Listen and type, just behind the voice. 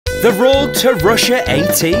The road to Russia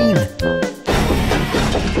 18.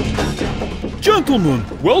 Gentlemen,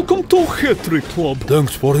 welcome to Hat-Trick Club.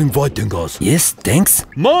 Thanks for inviting us. Yes, thanks.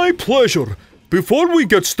 My pleasure. Before we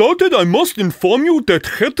get started, I must inform you that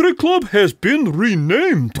Hat-Trick Club has been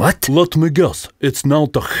renamed. What? Let me guess, it's now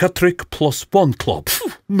the Hat-Trick +1 Club.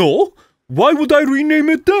 No? Why would I rename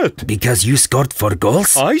it that? Because you scored 4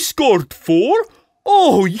 goals? I scored 4?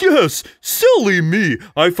 Oh, yes. Silly me.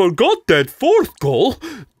 I forgot that 4th goal.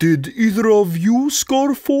 Did either of you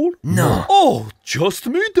score 4? No. Oh, just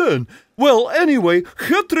me then. Well, anyway,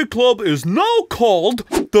 Hat-Trick Club is now called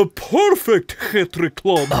the Perfect Hat-Trick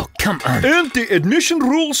Club. Oh, come on. And the admission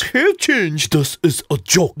rules have changed. This is a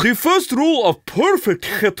joke. The first rule of Perfect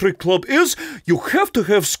Hat-Trick Club is you have to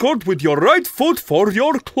have scored with your right foot for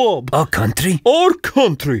your club. Or country? Or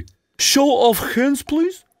country. Show of hands,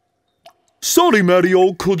 please. Sorry,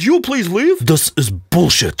 Mario, could you please leave? This is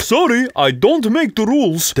bullshit. Sorry, I don't make the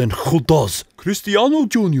rules. Then who does? Cristiano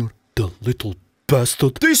Jr. The little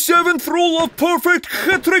bastard. The 7th rule of Perfect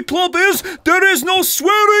Hat-Trick Club is there is no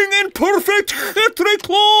swearing in Perfect Hat-Trick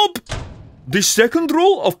Club. The 2nd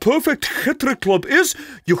rule of Perfect Hat-Trick Club is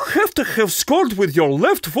you have to have scored with your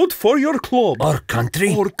left foot for your club. Or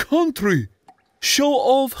country? Or country.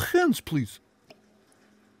 Show of hands, please.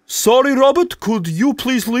 Sorry, Robert, could you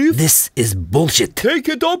please leave? This is bullshit. Take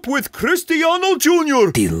it up with Cristiano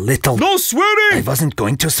Jr. The little... No swearing! I wasn't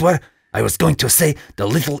going to swear. I was going to say the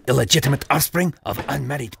little illegitimate offspring of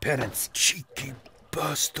unmarried parents. Cheeky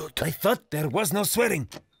bastard. I thought there was no swearing.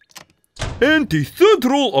 And the 3rd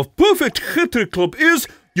rule of Perfect Hat-Trick Club is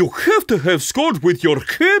you have to have scored with your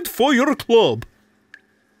head for your club.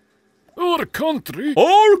 Or country.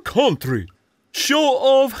 Or country.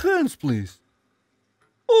 Show of hands, please.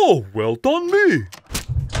 Oh, well done me.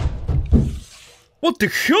 What the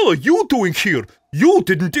hell are you doing here? You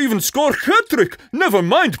didn't even score hat-trick. Never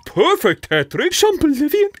mind perfect hat-trick. Some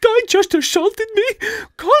Bolivian guy just assaulted me.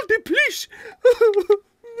 Call the police.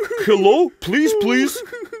 Hello? Please.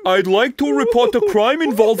 I'd like to report a crime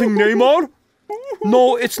involving Neymar.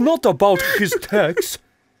 No, it's not about his tax.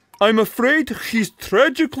 I'm afraid he's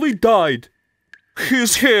tragically died.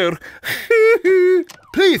 His hair.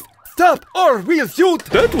 Please, stop or we'll shoot.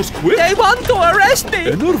 That was quick. They want to arrest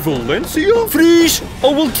me! Enner Valencia? Freeze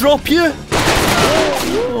or we'll drop you.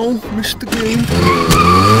 Oh, missed the game.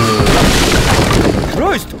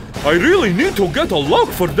 Christ, I really need to get a lock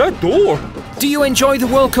for that door. Do you enjoy the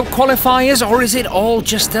World Cup qualifiers, or is it all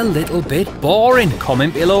just a little bit boring?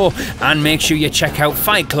 Comment below and make sure you check out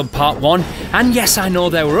Fight Club Part 1. And yes, I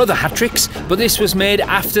know there were other hat-tricks, but this was made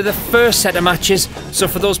after the first set of matches, so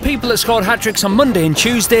for those people that scored hat-tricks on Monday and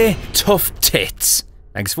Tuesday, tough tits.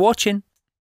 Thanks for watching.